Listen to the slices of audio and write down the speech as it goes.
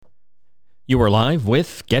You are live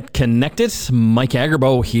with Get Connected. Mike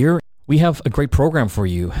Agerbo here. We have a great program for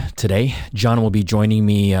you today. John will be joining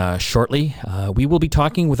me shortly. We will be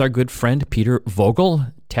talking with our good friend Peter Vogel,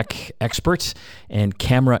 tech expert and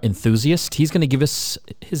camera enthusiast. He's going to give us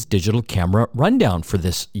his digital camera rundown for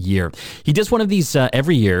this year. He does one of these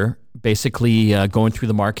every year, basically going through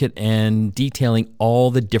the market and detailing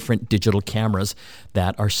all the different digital cameras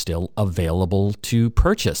that are still available to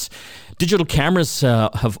purchase. Digital cameras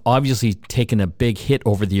have obviously taken a big hit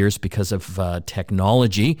over the years because of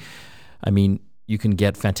technology. I mean, you can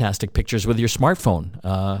get fantastic pictures with your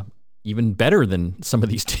smartphone, even better than some of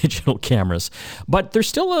these digital cameras. But there's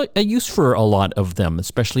still a use for a lot of them,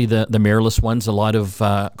 especially the mirrorless ones. A lot of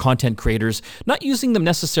content creators not using them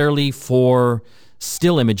necessarily for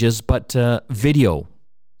still images, but video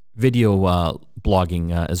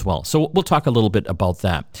blogging as well. So we'll talk a little bit about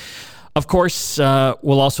that. Of course,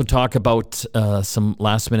 we'll also talk about some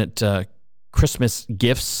last-minute Christmas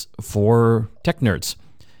gifts for tech nerds.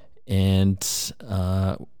 And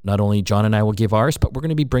not only John and I will give ours, but we're going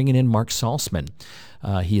to be bringing in Mark Salzman.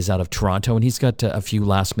 He is out of Toronto, and he's got a few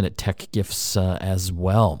last-minute tech gifts as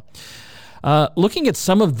well. Looking at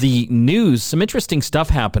some of the news, some interesting stuff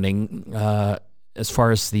happening as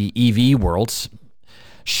far as the EV world.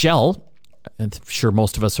 Shell, I'm sure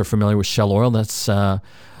most of us are familiar with Shell Oil. That's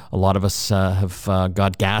a lot of us have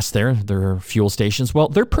got gas there, their fuel stations. Well,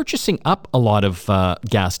 they're purchasing up a lot of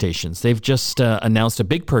gas stations. They've just announced a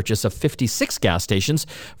big purchase of 56 gas stations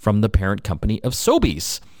from the parent company of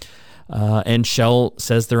Sobeys. And Shell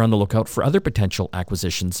says they're on the lookout for other potential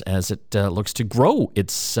acquisitions as it looks to grow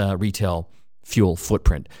its retail fuel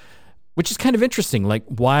footprint, which is kind of interesting. Like,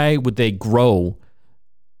 why would they grow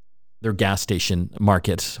their gas station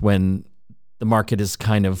market when the market is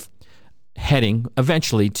kind of heading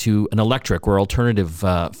eventually to an electric or alternative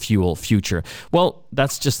fuel future? Well,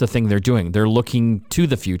 that's just the thing they're doing. They're looking to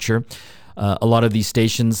the future. A lot of these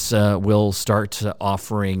stations will start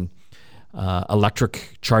offering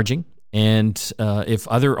electric charging. And if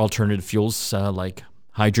other alternative fuels like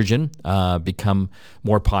hydrogen become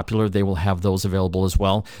more popular, they will have those available as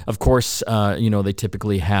well. Of course, they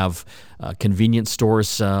typically have convenience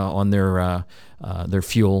stores on their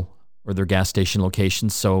fuel or their gas station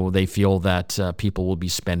locations, so they feel that people will be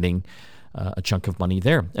spending a chunk of money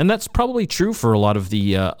there. And that's probably true for a lot of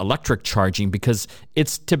the electric charging because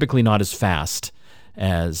it's typically not as fast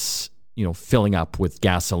as, filling up with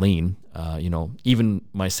gasoline. Even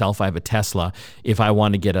myself, I have a Tesla. If I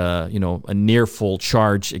want to get a near full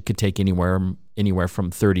charge, it could take anywhere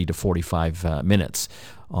from 30 to 45 minutes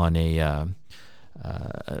on a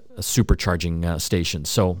supercharging station.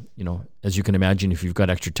 So, as you can imagine, if you've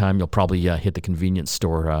got extra time, you'll probably hit the convenience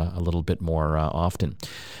store a little bit more often.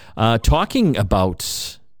 Talking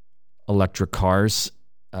about electric cars,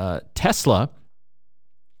 Tesla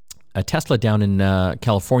down in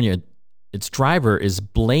California, its driver is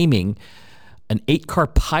blaming an 8-car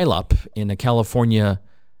pileup in a California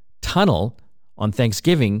tunnel on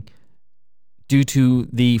Thanksgiving due to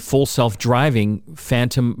the full self-driving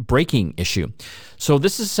phantom braking issue. So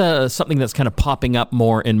this is something that's kind of popping up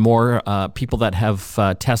more and more. People that have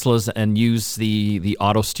Teslas and use the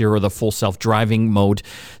auto steer or the full self-driving mode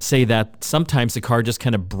say that sometimes the car just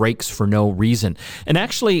kind of brakes for no reason. And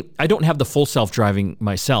actually, I don't have the full self-driving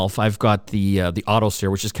myself. I've got the auto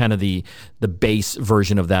steer, which is kind of the base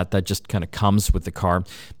version of that just kind of comes with the car.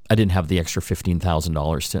 I didn't have the extra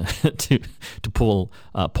 $15,000 to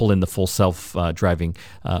pull in the full self-driving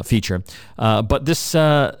feature. But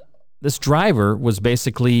this driver was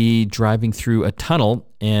basically driving through a tunnel,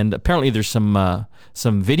 and apparently there's some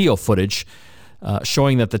video footage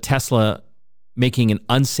showing that the Tesla making an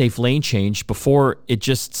unsafe lane change before it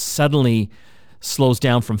just suddenly slows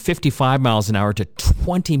down from 55 miles an hour to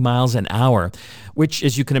 20 miles an hour, which,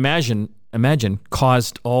 as you can imagine,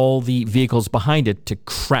 caused all the vehicles behind it to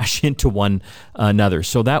crash into one another.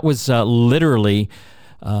 So that was literally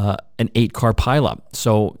an 8-car pileup.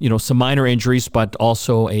 So, some minor injuries, but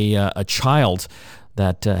also a child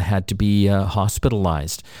that had to be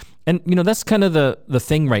hospitalized. And, that's kind of the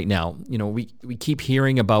thing right now. We keep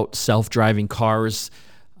hearing about self-driving cars.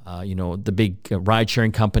 The big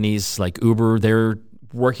ride-sharing companies like Uber, they're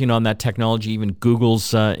working on that technology. Even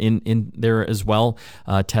Google's in there as well,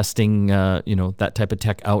 testing that type of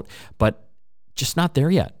tech out, but just not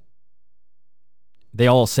there yet. They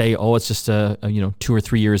all say, it's just 2 or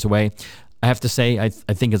 3 years away. I have to say, I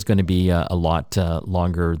think it's going to be a lot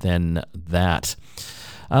longer than that.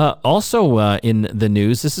 Also in the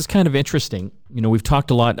news, this is kind of interesting. We've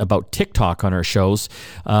talked a lot about TikTok on our shows.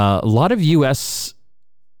 A lot of U.S.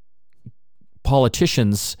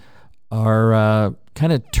 politicians are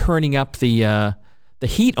kind of turning up the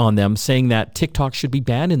heat on them, saying that TikTok should be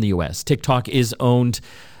banned in the U.S. TikTok is owned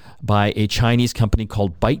by a Chinese company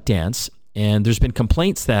called ByteDance, and there's been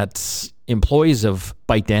complaints that employees of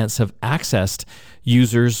ByteDance have accessed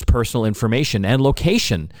users' personal information and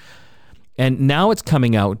location. And now it's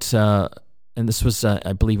coming out, and this was,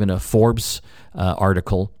 I believe, in a Forbes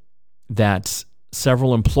article, that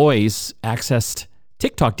several employees accessed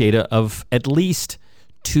TikTok data of at least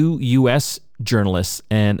 2 U.S. journalists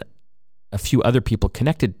and a few other people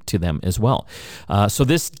connected to them as well. So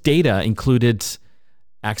this data included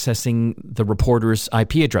accessing the reporters'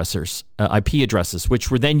 IP addresses,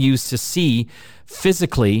 which were then used to see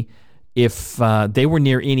physically if they were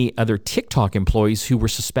near any other TikTok employees who were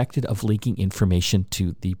suspected of leaking information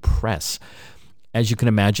to the press. As you can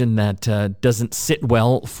imagine, that doesn't sit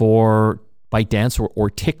well for ByteDance or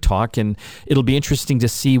TikTok, and it'll be interesting to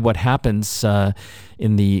see what happens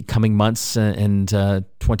in the coming months and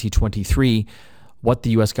 2023, what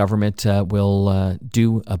the U.S. government will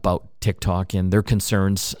do about TikTok and their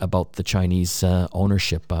concerns about the Chinese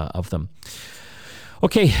ownership of them.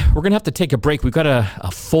 Okay, we're going to have to take a break. We've got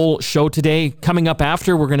a full show today. Coming up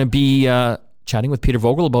after, we're going to be chatting with Peter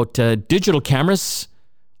Vogel about digital cameras,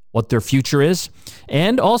 what their future is,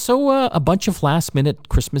 and also a bunch of last-minute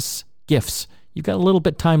Christmas gifts. You've got a little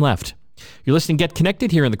bit time left. You're listening to Get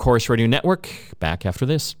Connected here on the Corus Radio Network. Back after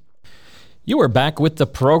this. You are back with the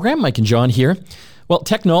program. Mike and John here. Well,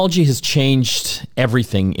 technology has changed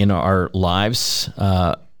everything in our lives.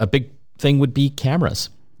 A big thing would be cameras.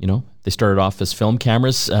 You know, they started off as film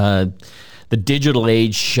cameras. The digital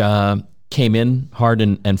age came in hard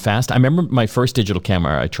and fast. I remember my first digital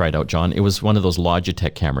camera I tried out, John. It was one of those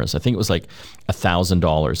Logitech cameras. I think it was like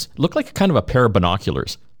 $1,000. It looked like kind of a pair of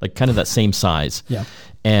binoculars, like kind of that same size. Yeah.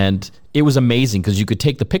 And it was amazing because you could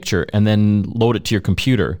take the picture and then load it to your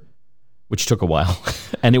computer, which took a while.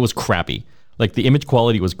 And it was crappy. Like the image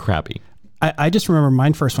quality was crappy. I just remember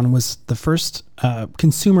my first one was the first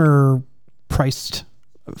consumer priced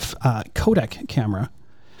Kodak camera.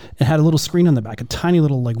 It had a little screen on the back, a tiny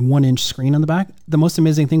little like 1-inch screen on the back. The most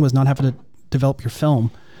amazing thing was not having to develop your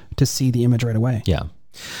film to see the image right away. Yeah.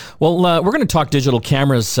 Well, we're going to talk digital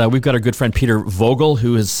cameras. We've got our good friend Peter Vogel,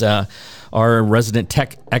 who is our resident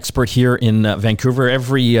tech expert here in Vancouver.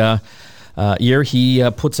 Every year he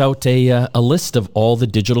puts out a list of all the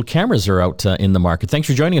digital cameras that are out in the market. Thanks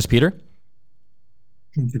for joining us, Peter.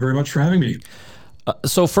 Thank you very much for having me.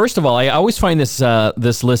 So first of all, I always find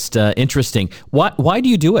this list interesting. Why do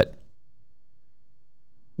you do it?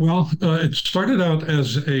 Well, it started out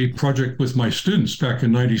as a project with my students back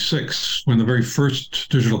in '96 when the very first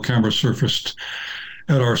digital camera surfaced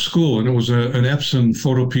at our school. And it was an Epson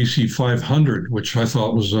Photo PC 500, which I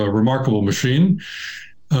thought was a remarkable machine.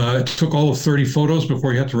 It took all of 30 photos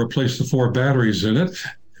before you had to replace the 4 batteries in it.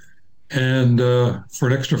 And for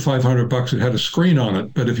an extra $500, it had a screen on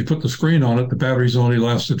it. But if you put the screen on it, the batteries only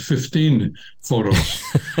lasted 15 photos.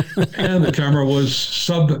 And the camera was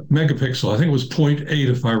sub-megapixel. I think it was 0.8,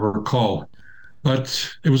 if I recall.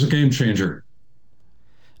 But it was a game changer.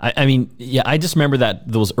 I mean, yeah, I just remember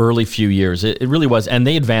those early few years. It really was. And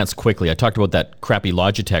they advanced quickly. I talked about that crappy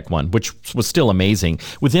Logitech one, which was still amazing.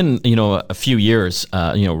 Within, a few years,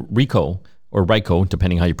 Ricoh, or Ryko,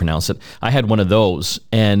 depending how you pronounce it. I had one of those,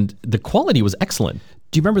 and the quality was excellent.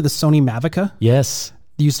 Do you remember the Sony Mavica? Yes.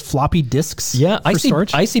 They used floppy disks for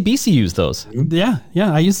storage? ICBC used those. Yeah,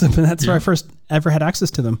 I used them, and that's where I first ever had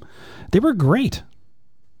access to them. They were great.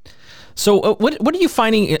 So what are you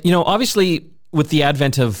finding, obviously with the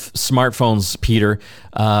advent of smartphones, Peter,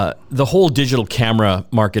 the whole digital camera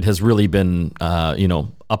market has really been,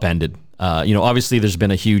 upended. Obviously there's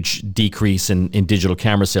been a huge decrease in digital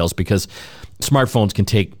camera sales because smartphones can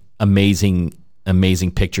take amazing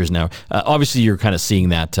pictures now. Obviously you're kind of seeing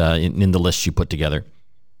that in the list you put together.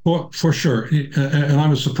 Well, for sure. And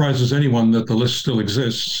I'm as surprised as anyone that the list still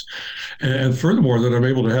exists. And furthermore, that I'm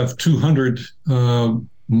able to have 200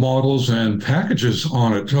 models and packages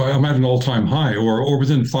on it. So I'm at an all-time high or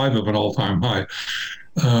within 5 of an all-time high.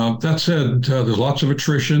 That said, there's lots of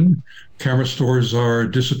attrition. Camera stores are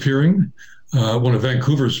disappearing. One of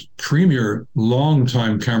Vancouver's premier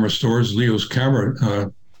longtime camera stores, Leo's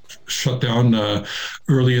Camera, shut down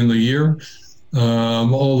early in the year.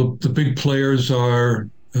 All the big players are,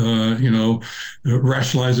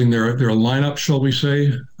 rationalizing their lineup, shall we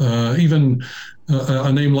say. Even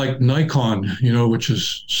a name like Nikon, which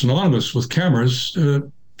is synonymous with cameras.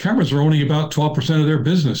 Cameras are only about 12% of their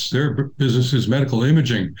business. Their business is medical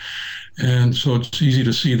imaging. And so it's easy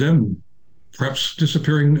to see them perhaps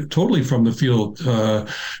disappearing totally from the field,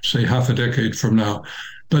 say half a decade from now.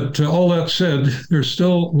 But all that said, there's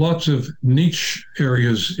still lots of niche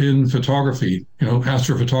areas in photography,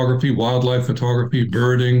 astrophotography, wildlife photography,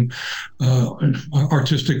 birding,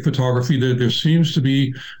 artistic photography. There seems to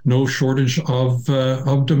be no shortage of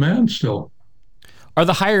demand still. Are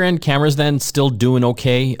the higher end cameras then still doing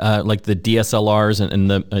okay, like the DSLRs and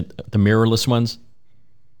the mirrorless ones?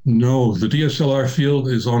 No, the DSLR field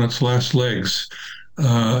is on its last legs,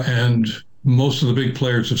 and most of the big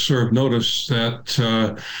players have served notice that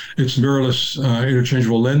it's mirrorless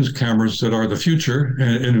interchangeable lens cameras that are the future.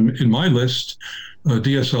 And in my list,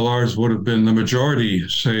 DSLRs would have been the majority,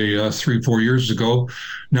 say 3-4 years ago.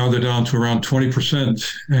 Now they're down to around 20%,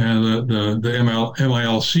 and the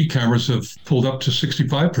MILC cameras have pulled up to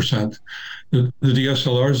 65%. The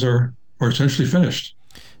DSLRs are essentially finished.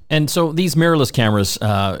 And so these mirrorless cameras,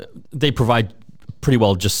 they provide pretty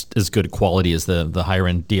well just as good quality as the higher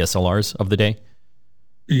end DSLRs of the day.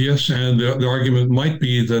 Yes, and the argument might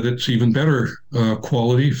be that it's even better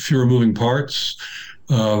quality, fewer moving parts,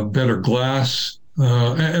 better glass,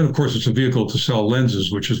 and of course it's a vehicle to sell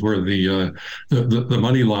lenses, which is where the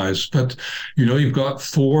money lies. But you've got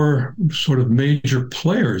 4 sort of major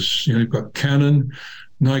players. You've got Canon,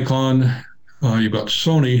 Nikon, you've got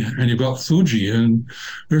Sony, and you've got Fuji, and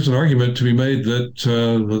there's an argument to be made that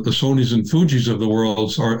the Sonys and Fujis of the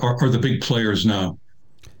world are the big players now.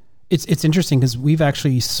 It's interesting because we've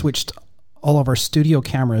actually switched all of our studio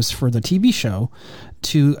cameras for the TV show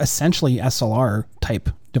to essentially SLR type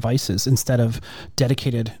devices instead of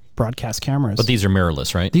dedicated broadcast cameras. But these are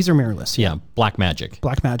mirrorless, right? These are mirrorless. Yeah,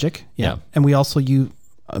 Blackmagic. Yeah. And we also use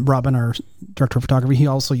Robin, our director of photography. He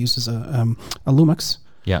also uses a Lumix.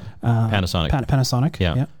 Yeah, Panasonic. Panasonic.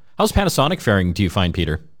 Yeah. How's Panasonic faring, do you find,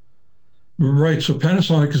 Peter? Right. So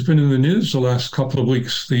Panasonic has been in the news the last couple of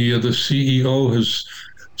weeks. The CEO has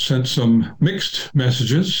sent some mixed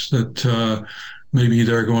messages that maybe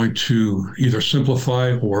they're going to either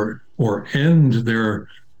simplify or end their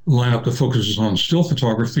lineup that focuses on still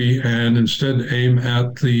photography and instead aim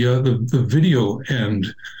at the video end,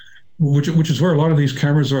 which is where a lot of these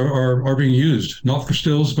cameras are being used, not for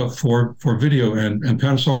stills, but for video. And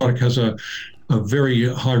Panasonic has a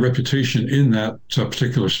very high reputation in that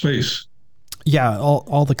particular space. Yeah,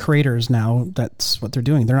 all the creators now, that's what they're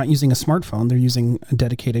doing. They're not using a smartphone. They're using a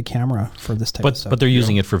dedicated camera for this type of stuff. But they're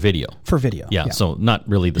using it for video. For video. Yeah, so not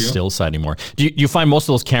really the still side anymore. Do you find most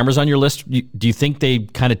of those cameras on your list, do you think they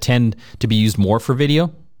kind of tend to be used more for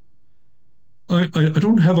video? I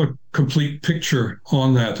don't have a complete picture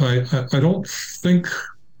on that. I don't think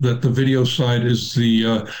that the video side is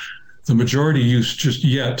the majority use just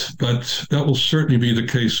yet, but that will certainly be the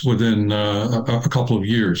case within a couple of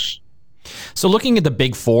years. So looking at the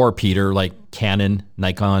big 4, Peter, like Canon,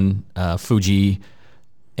 Nikon, Fuji,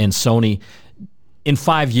 and Sony, in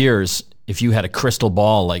 5 years, if you had a crystal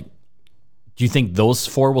ball, do you think those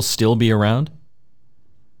 4 will still be around?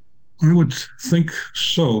 I would think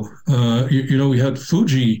so. We had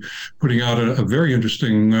Fuji putting out a very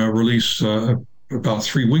interesting release about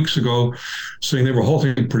 3 weeks ago, saying they were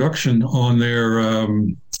halting production on their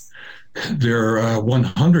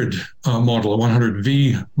 100 model, a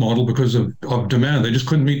 100V model, because of demand. They just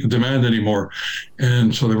couldn't meet the demand anymore.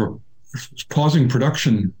 And so they were pausing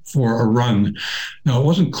production for a run. Now, it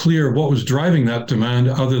wasn't clear what was driving that demand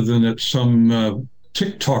other than that some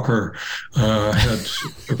TikToker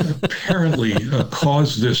had apparently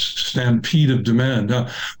caused this stampede of demand. Now,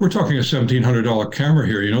 we're talking a $1,700 camera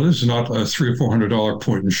here. This is not a $300 or $400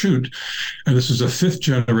 point and shoot. And this is a 5th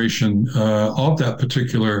generation of that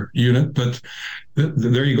particular unit. But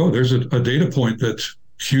there you go. There's a data point that's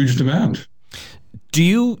huge demand. Do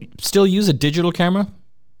you still use a digital camera?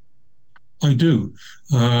 I do.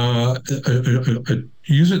 I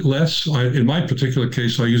use it less. In my particular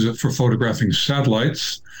case, I use it for photographing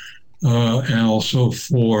satellites, and also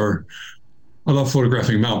I love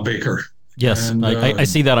photographing Mount Baker. Yes, and, I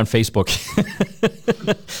see that on Facebook.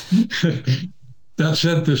 That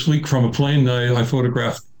said, this week from a plane, I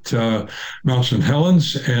photographed Mount St.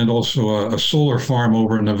 Helens and also a solar farm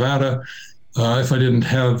over in Nevada. If I didn't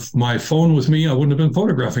have my phone with me, I wouldn't have been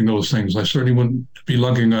photographing those things. I certainly wouldn't be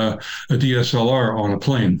lugging a DSLR on a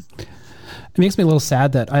plane. It makes me a little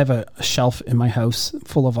sad that I have a shelf in my house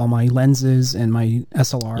full of all my lenses and my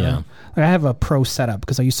SLR. Yeah. I have a pro setup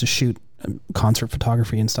because I used to shoot concert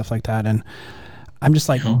photography and stuff like that. And I'm just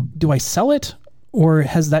like, do I sell it or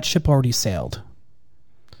has that ship already sailed?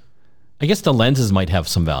 I guess the lenses might have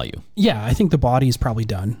some value. Yeah, I think the body is probably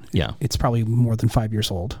done. Yeah. It's probably more than 5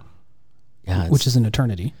 years old. Yeah, which is an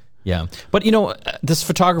eternity. Yeah. But, this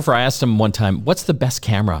photographer, I asked him one time, what's the best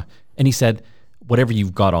camera? And he said, whatever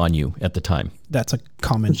you've got on you at the time. That's a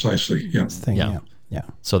common thing. Yeah. Yeah.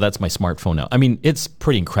 So that's my smartphone now. I mean, it's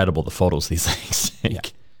pretty incredible, the photos these things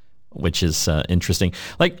take, which is interesting.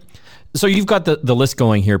 Like, so you've got the list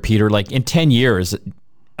going here, Peter. Like in 10 years,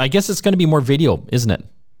 I guess it's going to be more video, isn't it?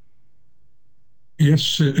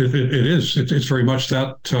 Yes, it is. It's very much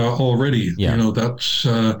that already. Yeah. You know, that's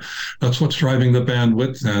what's driving the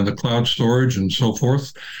bandwidth and the cloud storage and so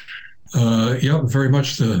forth. Yeah, very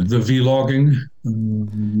much the vlogging,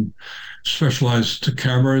 specialized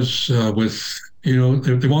cameras with, you know,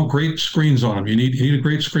 they want great screens on them. You need a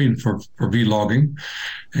great screen for vlogging,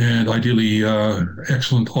 and ideally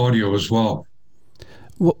excellent audio as well.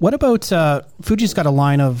 What about Fuji's got a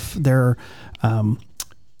line of their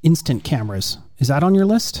instant cameras? Is that on your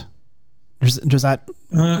list? Does that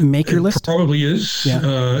make your list? Probably is.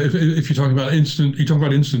 Yeah. If you're talking about instant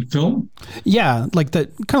film. Yeah, like kind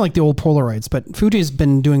of like the old Polaroids, but Fuji's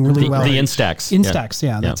been doing really well. The Instax. Instax,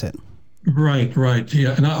 yeah, that's it. Right.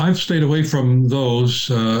 Yeah, and I've stayed away from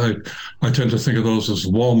those. I tend to think of those as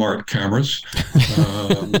Walmart cameras.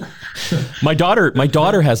 My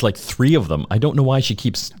daughter has like 3 of them. I don't know why she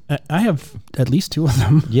keeps. I have at least 2 of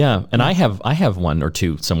them. Yeah, and I have 1 or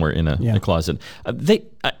 2 somewhere in a closet.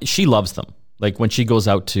 She loves them. Like when she goes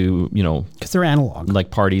out to, you know, because they're analog,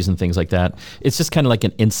 like parties and things like that. It's just kind of like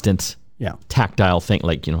an instant, tactile thing.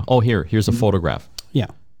 Like, you know, oh, here's a photograph. Yeah.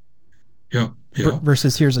 Yeah.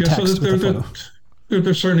 Versus here's a text with a photo.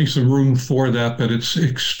 There's certainly some room for that, but it's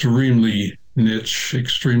extremely niche,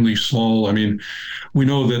 extremely small. I mean, we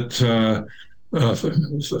know that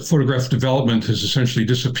photograph development has essentially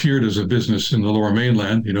disappeared as a business in the Lower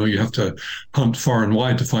Mainland. You know, you have to hunt far and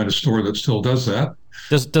wide to find a store that still does that.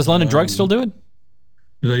 Does London Drugs still do it?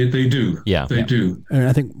 They do. Yeah. They do. And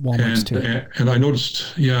I think Walmart's too. And I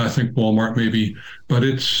noticed, I think Walmart maybe, but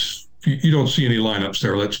you don't see any lineups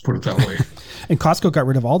there. Let's put it that way. And Costco got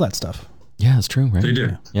rid of all that stuff. Yeah, it's true, right? They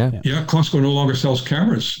did. Yeah. Costco no longer sells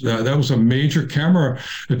cameras. That was a major camera,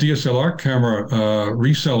 a DSLR camera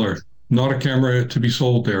reseller, not a camera to be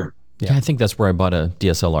sold there. Yeah, I think that's where I bought a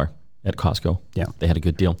DSLR at Costco. Yeah. They had a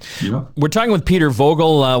good deal. Yeah. We're talking with Peter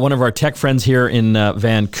Vogel, one of our tech friends here in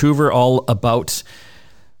Vancouver, all about,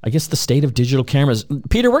 I guess, the state of digital cameras.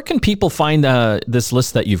 Peter, where can people find this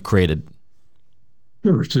list that you've created?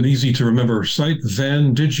 Sure. It's an easy to remember site,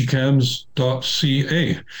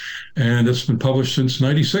 vandigicams.ca. And it's been published since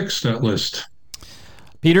 96, that list.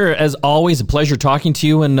 Peter, as always, a pleasure talking to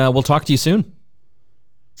you, and we'll talk to you soon.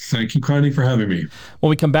 Thank you kindly for having me. When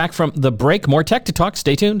we come back from the break, more tech to talk.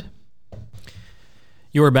 Stay tuned.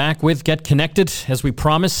 You are back with Get Connected. As we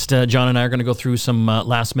promised, John and I are going to go through some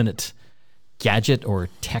last-minute gadget or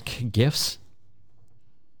tech gifts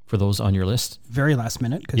for those on your list. Very last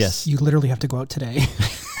minute, because you literally have to go out today.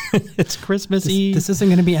 It's Christmas Eve. This isn't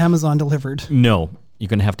going to be Amazon delivered. No, you're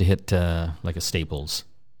going to have to hit like a Staples.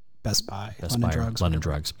 Best Buy, London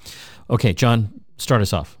Drugs. Okay, John, start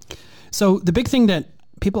us off. So the big thing that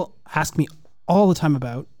people ask me all the time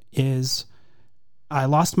about is, I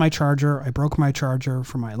lost my charger, I broke my charger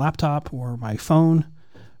for my laptop or my phone.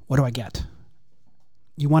 What do I get?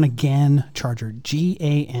 You want a GAN charger,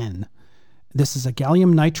 GAN. This is a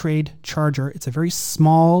gallium nitride charger. It's a very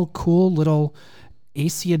small, cool little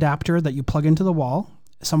AC adapter that you plug into the wall.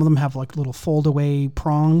 Some of them have like little fold away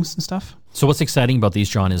prongs and stuff. So what's exciting about these,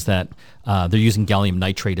 John, is that they're using gallium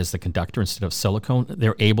nitride as the conductor instead of silicone.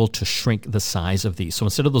 They're able to shrink the size of these. So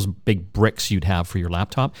instead of those big bricks you'd have for your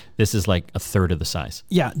laptop, this is like a third of the size.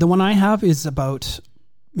 Yeah, the one I have is about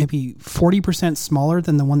maybe 40% smaller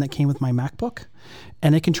than the one that came with my MacBook.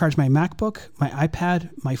 And it can charge my MacBook, my iPad,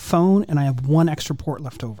 my phone, and I have one extra port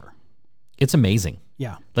left over. It's amazing.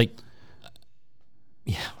 Yeah. Like,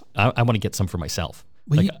 I want to get some for myself.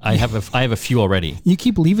 Well, I have a few already. You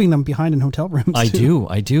keep leaving them behind in hotel rooms. I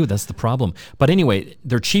do. That's the problem. But anyway,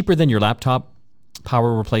 they're cheaper than your laptop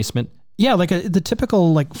power replacement. Yeah, like the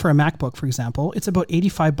typical, like for a MacBook, for example, it's about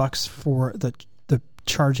 $85 for the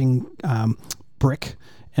charging brick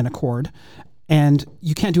and a cord, and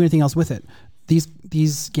you can't do anything else with it.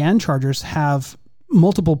 These GAN chargers have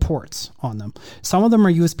multiple ports on them. Some of them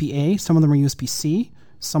are USB-A, some of them are USB-C,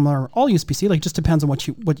 some are all USB-C. Like, just depends on what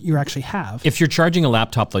you actually have. If you're charging a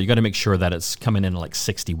laptop, though, you got to make sure that it's coming in like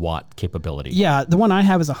 60 watt capability. Yeah, the one I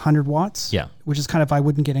have is 100 watts. Yeah, which is kind of, I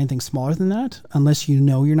wouldn't get anything smaller than that unless you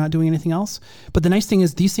know you're not doing anything else. But the nice thing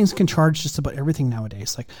is these things can charge just about everything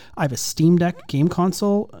nowadays. Like, I have a Steam Deck game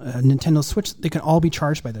console, a Nintendo Switch. They can all be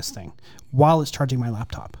charged by this thing while it's charging my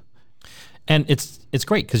laptop. And it's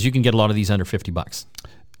great because you can get a lot of these under $50.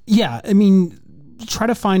 Yeah, I mean, try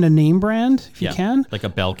to find a name brand if you can, like a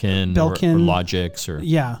Belkin or Logix or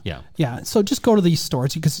yeah. So just go to these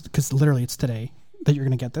stores because literally it's today. that you're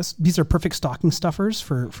going to get this. These are perfect stocking stuffers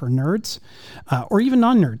for nerds or even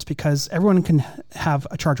non-nerds, because everyone can have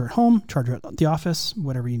a charger at home, charger at the office,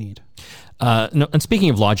 whatever you need. No, and speaking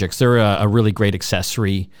of Logix, they're a really great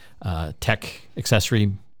accessory, tech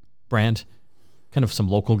accessory brand. Kind of some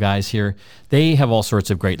local guys here. They have all sorts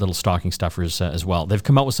of great little stocking stuffers as well. They've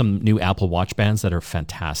come out with some new Apple Watch bands that are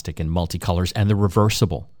fantastic in multicolors, and they're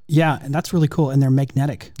reversible. Yeah, and that's really cool. And they're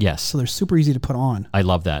magnetic. Yes. So they're super easy to put on. I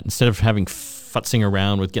love that. Instead of having futzing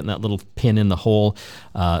around with getting that little pin in the hole,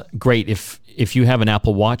 great. If you have an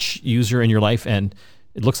Apple Watch user in your life, and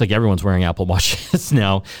it looks like everyone's wearing Apple Watches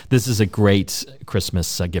now, this is a great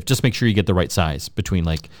Christmas gift. Just make sure you get the right size between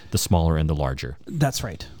like the smaller and the larger. That's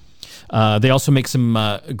right. They also make some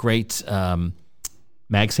great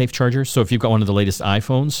MagSafe chargers. So if you've got one of the latest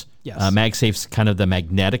iPhones, yes. MagSafe's kind of the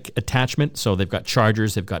magnetic attachment. So they've got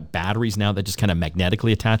chargers, they've got batteries now that just kind of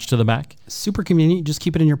magnetically attach to the back. Super convenient. You just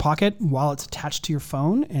keep it in your pocket while it's attached to your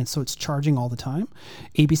phone, and so it's charging all the time.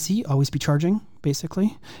 ABC, always be charging,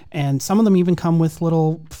 basically. And some of them even come with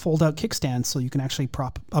little fold-out kickstands, so you can actually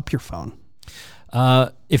prop up your phone.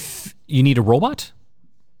 If you need a robot,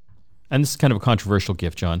 and this is kind of a controversial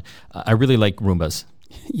gift, John, I really like Roombas.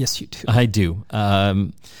 Yes, you do. I do.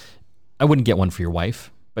 I wouldn't get one for your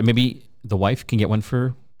wife, but maybe the wife can get one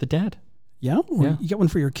for the dad. Yeah? Or Yeah. you get one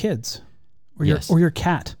for your kids or Yes. your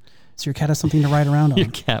cat. So your cat has something to ride around on. Your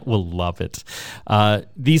cat will love it.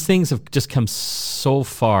 These things have just come so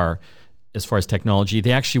far as technology.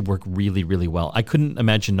 They actually work really, really well. I couldn't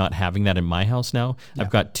imagine not having that in my house now. Yeah. I've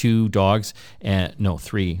got 2 dogs, and no,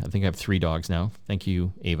 3. I think I have 3 dogs now. Thank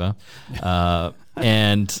you, Ava.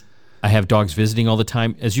 And I have dogs visiting all the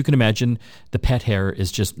time. As you can imagine, the pet hair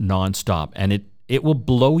is just nonstop, and it will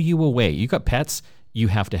blow you away. You got pets, you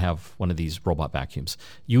have to have one of these robot vacuums.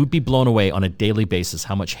 You would be blown away on a daily basis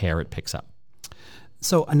how much hair it picks up.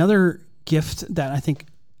 So another gift that I think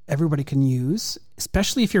everybody can use,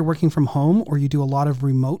 especially if you're working from home or you do a lot of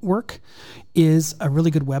remote work, is a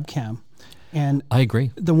really good webcam. And I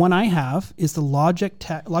agree. The one I have is the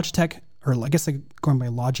Logitech, or I guess they're going by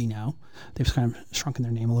Logi now. They've kind of shrunken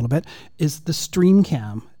their name a little bit. Is the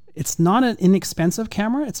StreamCam. It's not an inexpensive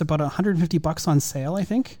camera. It's about $150 on sale, I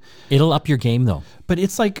think. It'll up your game though. But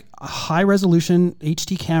it's like a high resolution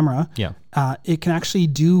HD camera. Yeah. It can actually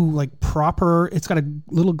do like proper, it's got a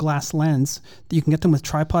little glass lens that you can get them with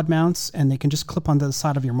tripod mounts, and they can just clip onto the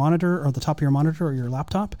side of your monitor or the top of your monitor or your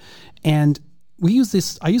laptop. And I use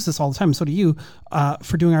this all the time, and so do you,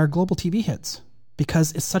 for doing our global TV hits,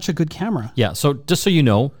 because it's such a good camera. Yeah. So just so you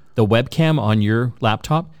know, the webcam on your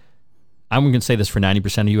laptop, I'm going to say this for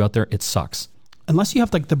 90% of you out there, it sucks. Unless you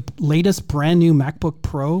have like the latest brand new MacBook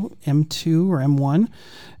Pro M2 or M1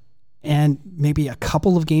 and maybe a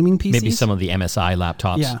couple of gaming PCs. Maybe some of the MSI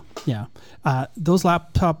laptops. Yeah. Those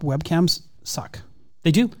laptop webcams suck.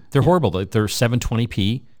 They do. They're horrible. They're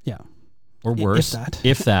 720p. Yeah. Or worse.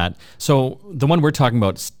 If that. So the one we're talking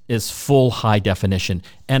about is full high definition.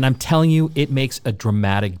 And I'm telling you, it makes a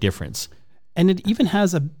dramatic difference. And it even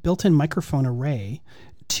has a built-in microphone array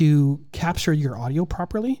to capture your audio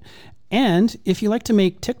properly. And if you like to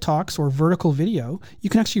make TikToks or vertical video, you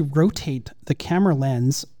can actually rotate the camera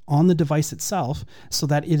lens on the device itself so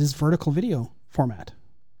that it is vertical video format.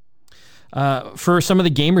 For some of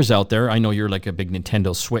the gamers out there, I know you're like a big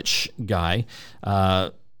Nintendo Switch guy.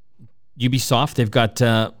 Ubisoft, they've got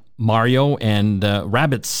Mario and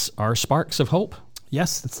Rabbids Are Sparks of Hope.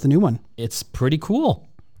 Yes, that's the new one. It's pretty cool.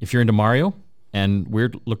 If you're into Mario and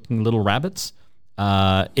weird-looking little rabbits,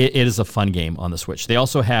 it is a fun game on the Switch. They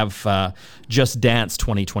also have Just Dance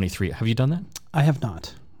 2023. Have you done that? I have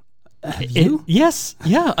not. Have you? Yes.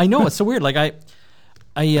 Yeah, I know. It's so weird. Like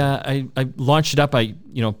I launched it up.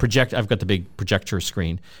 I've got the big projector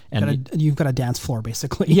screen, and you've got a dance floor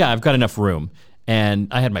basically. Yeah, I've got enough room. And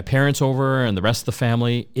I had my parents over and the rest of the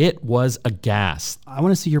family. It was a gas. I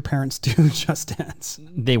want to see your parents do Just Dance.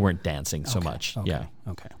 They weren't dancing so much. Okay, yeah.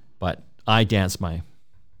 Okay. But I danced my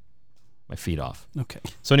feet off. Okay.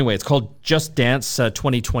 So anyway, it's called Just Dance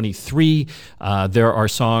 2023. There are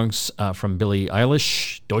songs from Billie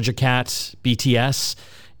Eilish, Doja Cat, BTS,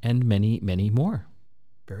 and many, many more.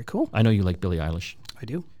 Very cool. I know you like Billie Eilish. I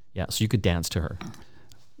do. Yeah, so you could dance to her.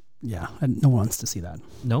 Yeah, no one wants to see that.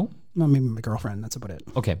 No? Well, maybe my girlfriend. That's about it.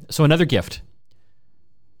 Okay, so another gift.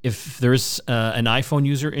 If there's an iPhone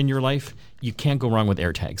user in your life, you can't go wrong with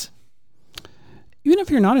AirTags. Even if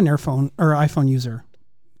you're not an iPhone user,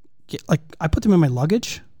 like I put them in my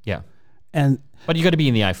luggage. Yeah. But you got to be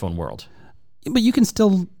in the iPhone world. But you can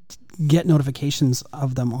still get notifications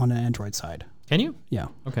of them on an Android side. Can you? Yeah.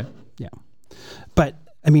 Okay. Yeah. But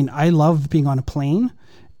I mean, I love being on a plane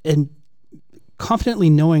and confidently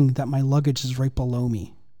knowing that my luggage is right below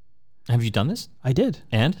me. Have you done this? I did.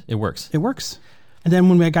 And it works. It works. And then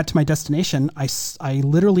when I got to my destination, I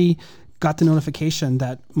literally got the notification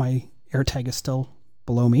that my AirTag is still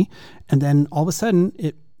below me. And then all of a sudden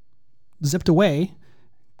it zipped away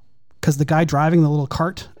because the guy driving the little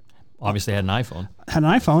cart obviously had an iPhone.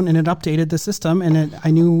 And it updated the system, and I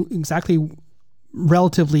knew exactly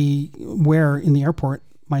relatively where in the airport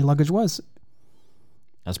my luggage was.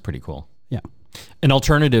 That's pretty cool. Yeah. An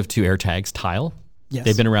alternative to AirTags, Tile. Yes.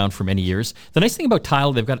 They've been around for many years. The nice thing about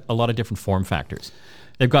Tile, they've got a lot of different form factors.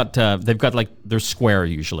 They've got like, they're square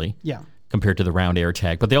usually. Yeah. Compared to the round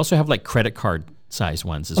AirTag, but they also have like credit card size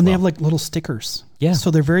ones as well. And they have like little stickers. Yeah. So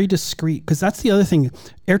they're very discreet, because that's the other thing.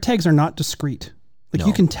 AirTags are not discreet. Like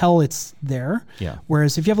you can tell it's there. Yeah.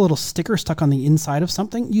 Whereas if you have a little sticker stuck on the inside of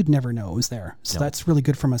something, you'd never know it was there. So that's really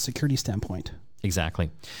good from a security standpoint. Exactly.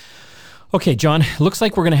 Okay, John, looks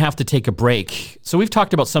like we're going to have to take a break. So we've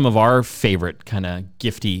talked about some of our favorite kind of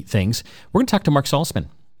gifty things. We're going to talk to Mark Saltzman,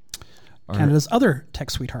 Canada's other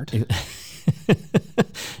tech sweetheart.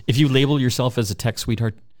 If you label yourself as a tech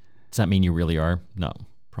sweetheart, does that mean you really are? No,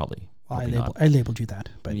 probably. Well, I labeled you that,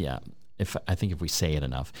 but yeah. I think if we say it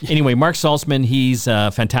enough. Anyway, Mark Saltzman, he's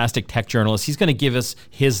a fantastic tech journalist. He's going to give us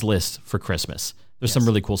his list for Christmas. There's some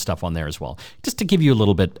really cool stuff on there as well, just to give you a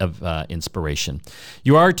little bit of inspiration.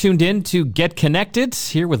 You are tuned in to Get Connected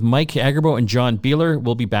here with Mike Agerbo and John Beeler.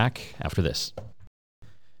 We'll be back after this.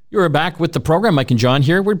 You're back with the program, Mike and John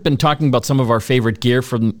here. We've been talking about some of our favorite gear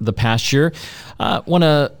from the past year. Want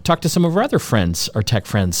to talk to some of our other friends, our tech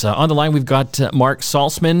friends. On the line, we've got Mark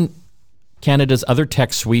Saltzman, Canada's other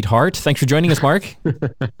tech sweetheart. Thanks for joining us, Mark.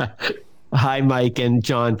 Hi, Mike and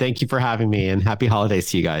John. Thank you for having me, and happy holidays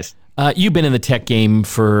to you guys. You've been in the tech game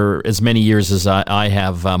for as many years as I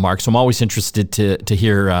have, Mark, so I'm always interested to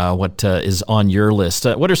hear what is on your list.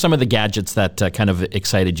 What are some of the gadgets that kind of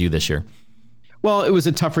excited you this year? Well, it was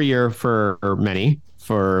a tougher year for many,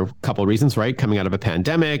 for a couple of reasons, right? Coming out of a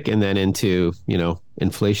pandemic and then into,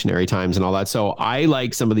 inflationary times and all that. So I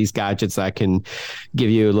like some of these gadgets that can give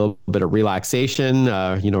you a little bit of relaxation,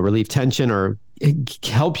 relieve tension, or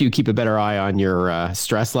help you keep a better eye on your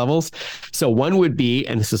stress levels. So one would be,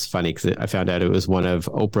 and this is funny because I found out it was one of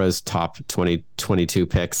Oprah's top 2022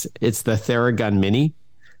 picks. It's the Theragun Mini.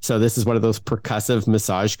 So this is one of those percussive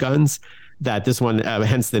massage guns that this one,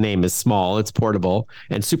 hence the name, is small, it's portable,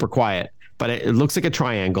 and super quiet. But it looks like a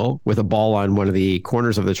triangle with a ball on one of the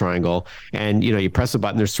corners of the triangle. And, you press a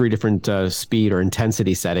button, there's 3 different speed or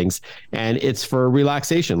intensity settings. And it's for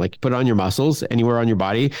relaxation. Like you put it on your muscles anywhere on your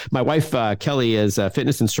body. My wife, Kelly, is a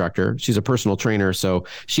fitness instructor. She's a personal trainer. So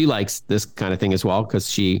she likes this kind of thing as well because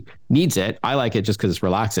she needs it. I like it just because it's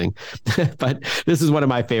relaxing. But this is one of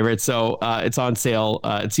my favorites. So it's on sale.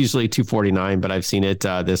 It's usually $249, but I've seen it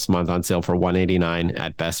this month on sale for $189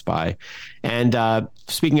 at Best Buy. And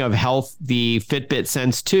speaking of health, the Fitbit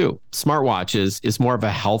Sense 2 smartwatch is more of a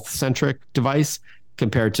health-centric device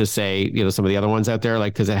compared to, say, some of the other ones out there,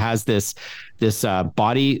 like, because it has this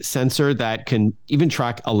body sensor that can even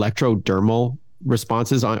track electrodermal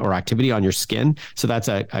responses or activity on your skin. So that's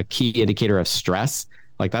a key indicator of stress.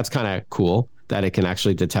 Like, that's kind of cool that it can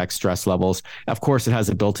actually detect stress levels. Of course, it has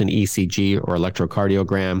a built-in ECG or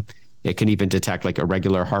electrocardiogram. It can even detect like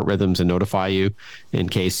irregular heart rhythms and notify you in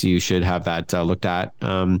case you should have that looked at.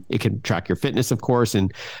 It can track your fitness, of course,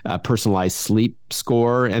 and personalized sleep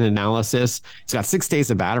score and analysis. It's got 6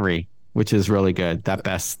 days of battery, which is really good. That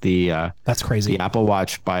bests that's crazy. The Apple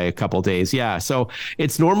Watch by a couple days. Yeah, so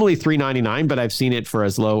it's normally $399, but I've seen it for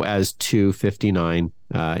as low as $259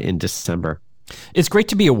 in December. It's great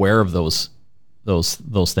to be aware of those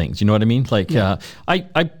things. You know what I mean? Like, yeah.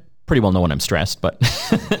 I pretty well know when I'm stressed, but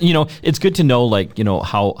it's good to know, like,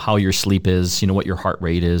 how your sleep is, what your heart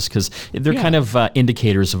rate is, because they're kind of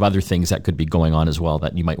indicators of other things that could be going on as well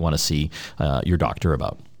that you might want to see your doctor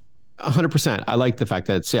about. 100%. I like the fact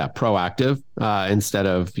that it's proactive instead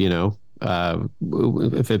of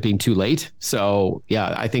if it being too late. So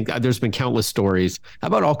yeah, I think there's been countless stories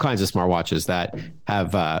about all kinds of smartwatches that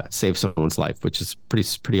have saved someone's life, which is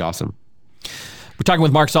pretty awesome. We're talking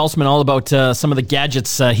with Mark Saltzman all about some of the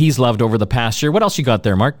gadgets he's loved over the past year. What else you got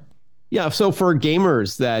there, Mark? Yeah, so for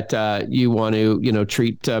gamers that you want to,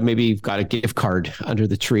 treat, maybe you've got a gift card under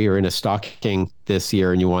the tree or in a stocking this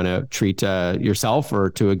year and you want to treat yourself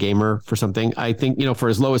or to a gamer for something. I think, for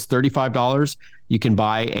as low as $35, you can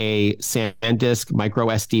buy a SanDisk micro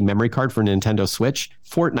SD memory card for Nintendo Switch,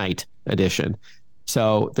 Fortnite edition.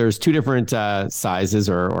 So there's two different sizes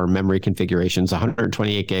or memory configurations,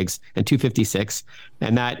 128 gigs and 256.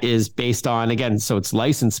 And that is based on, again, so it's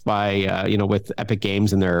licensed by, with Epic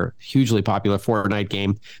Games and their hugely popular Fortnite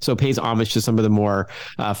game. So it pays homage to some of the more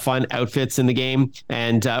fun outfits in the game.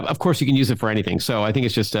 And of course, you can use it for anything. So I think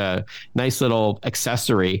it's just a nice little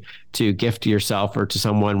accessory to gift to yourself or to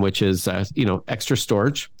someone, which is, extra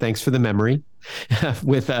storage. Thanks for the memory.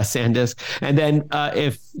 With SanDisk. And then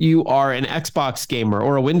if you are an Xbox gamer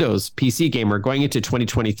or a Windows PC gamer going into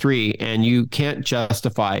 2023 and you can't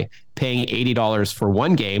justify paying $80 for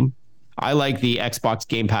one game, I like the Xbox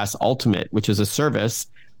Game Pass Ultimate, which is a service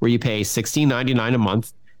where you pay $16.99 a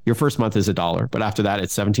month. Your first month is $1, but after that,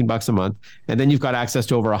 it's $17 a month. And then you've got access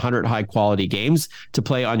to over 100 high quality games to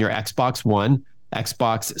play on your Xbox One,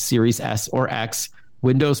 Xbox Series S or X,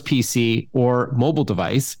 Windows PC, or mobile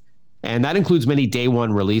device. And that includes many day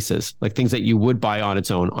one releases, like things that you would buy on its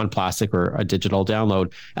own on plastic or a digital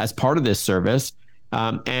download as part of this service.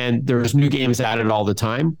 And there's new games added all the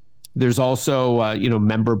time. There's also,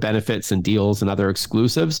 member benefits and deals and other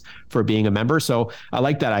exclusives for being a member. So I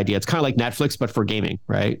like that idea. It's kind of like Netflix, but for gaming,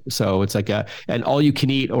 right? So it's like an all you can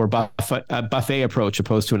eat or buffet approach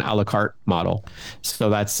opposed to an a la carte model. So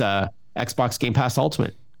that's Xbox Game Pass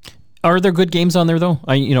Ultimate. Are there good games on there though?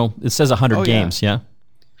 It says 100 games. Yeah.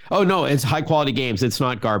 Oh no, it's high quality games. It's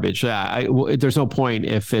not garbage. There's no point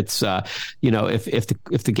if it's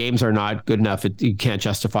if the games are not good enough, you can't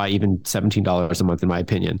justify even $17 a month, in my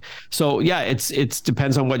opinion. So yeah, it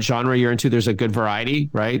depends on what genre you're into. There's a good variety,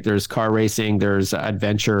 right? There's car racing, there's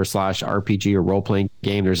adventure / RPG or role playing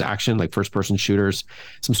game. There's action like first person shooters,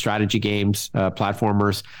 some strategy games,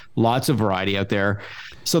 platformers. Lots of variety out there.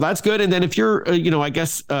 So that's good. And then if you're,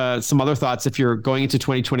 some other thoughts, if you're going into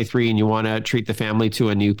 2023 and you want to treat the family to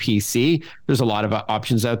a new PC, there's a lot of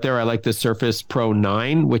options out there. I like the Surface Pro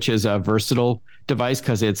 9, which is a versatile device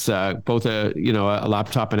because it's both a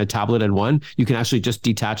laptop and a tablet in one. You can actually just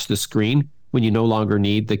detach the screen when you no longer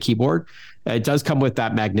need the keyboard. It does come with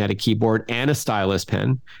that magnetic keyboard and a stylus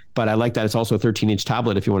pen, but I like that it's also a 13-inch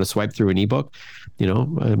tablet if you want to swipe through an ebook,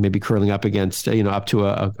 maybe curling up against, up to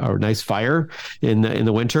a nice fire in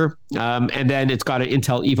the winter. And then it's got an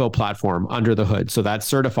Intel Evo platform under the hood. So that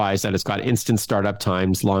certifies that it's got instant startup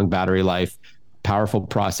times, long battery life, powerful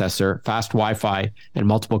processor, fast Wi-Fi, and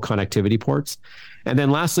multiple connectivity ports. And then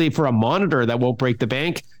lastly, for a monitor that won't break the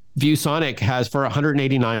bank, ViewSonic has for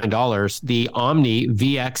 $189 the Omni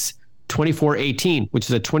VX 2418, which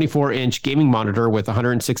is a 24-inch gaming monitor with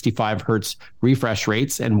 165 hertz refresh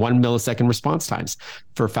rates and 1 millisecond response times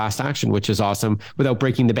for fast action, which is awesome without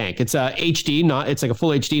breaking the bank. It's a HD, it's like a full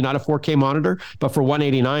HD, not a 4K monitor, but for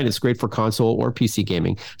 $189, it's great for console or PC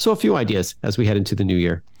gaming. So a few ideas as we head into the new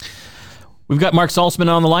year. We've got Mark Saltzman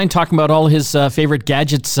on the line talking about all his favorite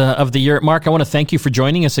gadgets of the year. Mark, I want to thank you for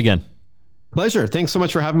joining us again. Pleasure. Thanks so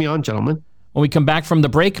much for having me on, gentlemen. When we come back from the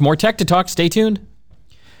break, more tech to talk. Stay tuned.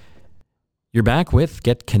 You're back with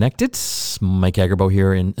Get Connected. Mike Agerbo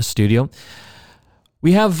here in the studio.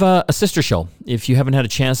 We have a sister show. If you haven't had a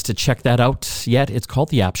chance to check that out yet, it's called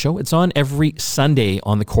The App Show. It's on every Sunday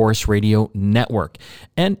on the Chorus Radio Network.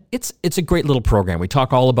 And it's a great little program. We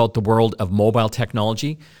talk all about the world of mobile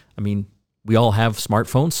technology. I mean, we all have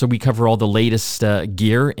smartphones, so we cover all the latest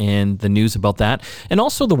gear and the news about that, and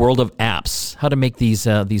also the world of apps, how to make these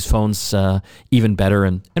phones even better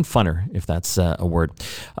and funner, if that's a word.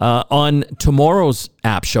 On tomorrow's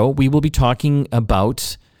App Show, we will be talking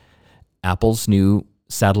about Apple's new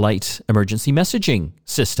satellite emergency messaging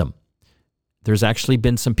system. There's actually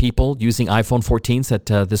been some people using iPhone 14s that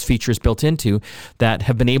this feature is built into that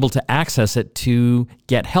have been able to access it to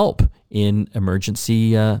get help in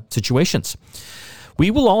emergency situations.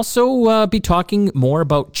 We will also be talking more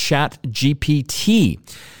about ChatGPT.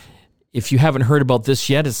 If you haven't heard about this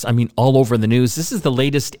yet, it's all over the news. This is the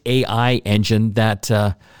latest AI engine that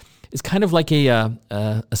is kind of like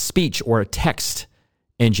a speech or a text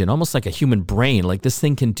engine, almost like a human brain. Like, this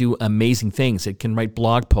thing can do amazing things. It can write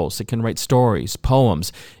blog posts. It can write stories,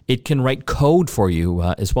 poems. It can write code for you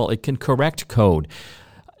as well. It can correct code.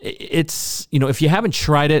 It's, if you haven't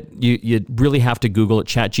tried it, you really have to Google it,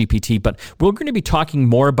 ChatGPT. But we're going to be talking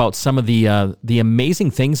more about some of the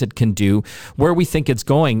amazing things it can do, where we think it's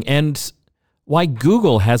going, and why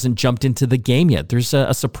Google hasn't jumped into the game yet. There's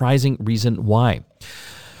a surprising reason why.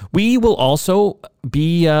 We will also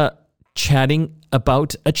be chatting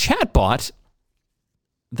about a chatbot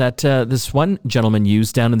that this one gentleman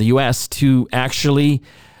used down in the U.S. to actually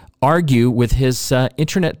argue with his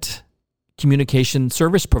internet communication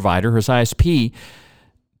service provider, his ISP,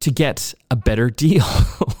 to get a better deal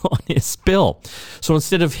on his bill. So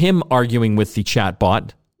instead of him arguing with the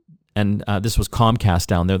chatbot and this was Comcast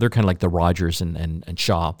down there. They're kind of like the Rogers and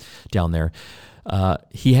Shaw down there.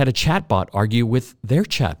 He had a chatbot argue with their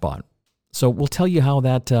chatbot. So we'll tell you how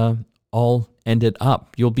that all ended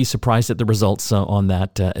up. You'll be surprised at the results on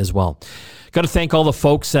that as well. Got to thank all the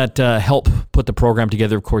folks that help put the program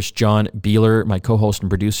together. Of course, John Beeler, my co-host and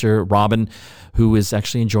producer, Robin, who is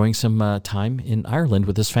actually enjoying some time in Ireland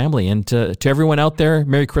with his family. And to everyone out there,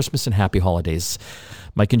 Merry Christmas and Happy Holidays.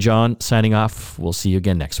 Mike and John signing off. We'll see you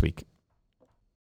again next week.